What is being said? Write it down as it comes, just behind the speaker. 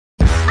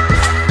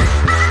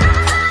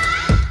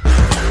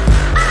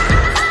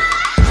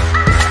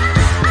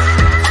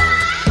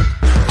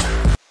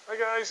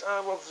guys,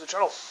 and welcome to the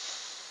channel.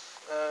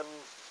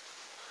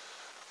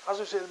 As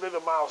we've seen, a bit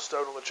of a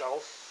milestone on the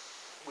channel.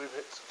 We've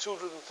hit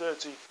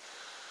 230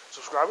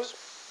 subscribers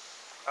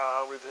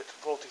and we've hit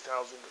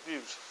 40,000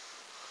 views,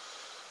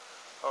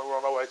 and we're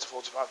on our way to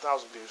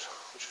 45,000 views,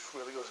 which is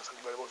really good. Thank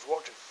you very much for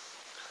watching.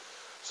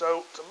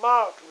 So to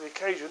mark the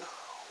occasion,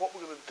 what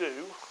we're going to do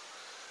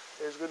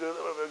is we're going to do a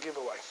little bit of a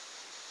giveaway.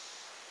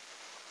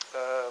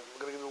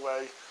 We're going to give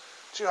away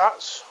 2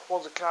 hats.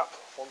 One's a cap,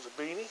 one's a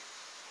beanie.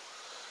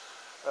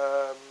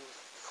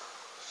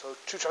 So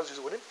 2 chances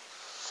of winning.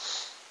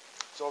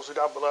 So obviously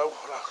down below,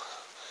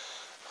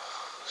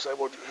 say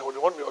what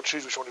you want, or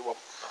choose which one you want.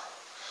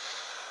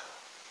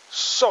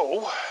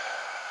 So,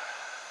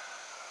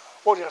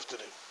 what do you have to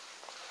do?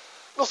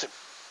 Nothing,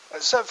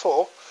 except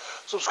for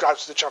subscribe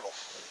to the channel.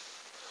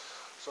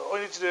 So all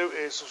you need to do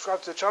is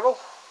subscribe to the channel,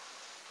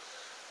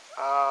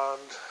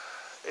 and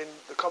in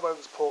the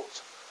comments put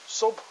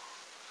sub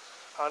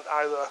and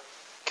either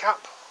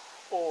cap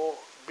or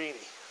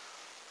beanie.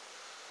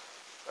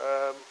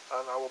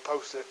 And I will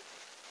post it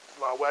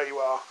no matter where you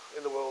are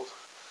in the world.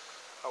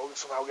 I will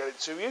somehow get it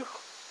to you.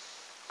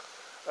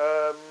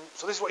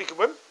 So this is what you can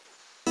win.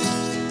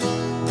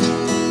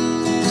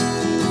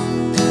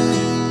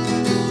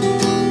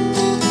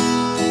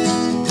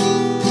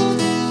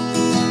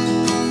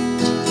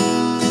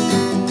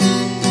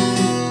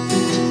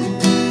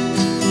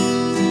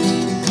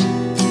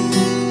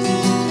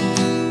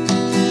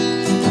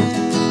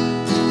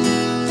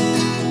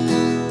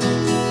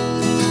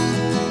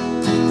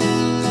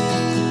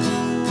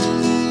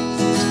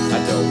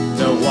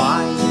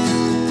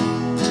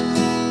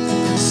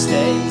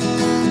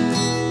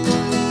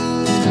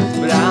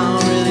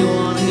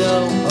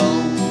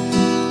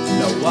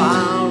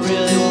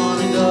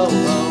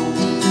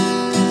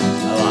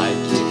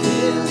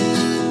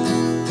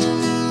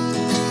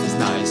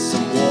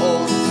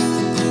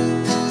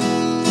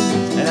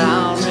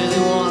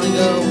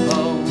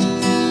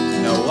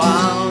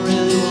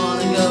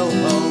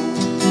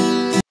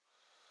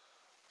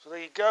 There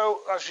you go,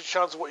 that's your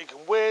chance of what you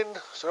can win.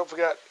 So don't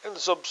forget, in the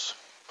subs,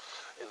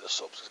 let's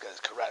get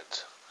it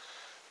correct.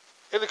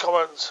 In the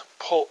comments,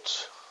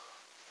 put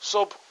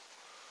sub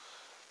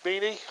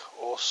beanie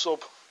or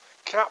sub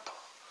cap,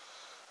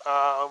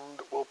 and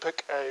we'll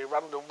pick a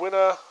random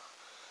winner,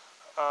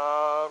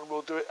 and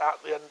we'll do it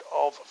at the end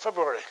of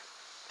February.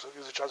 So it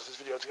gives a chance for this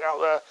video to get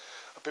out there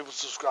and people to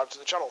subscribe to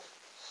the channel.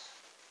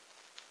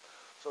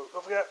 So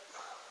don't forget,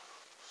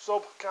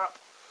 sub cap,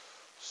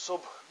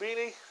 sub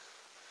beanie.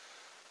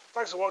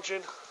 Thanks for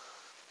watching.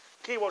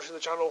 Keep watching the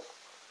channel.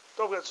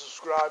 Don't forget to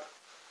subscribe,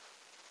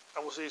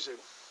 and we'll see you soon.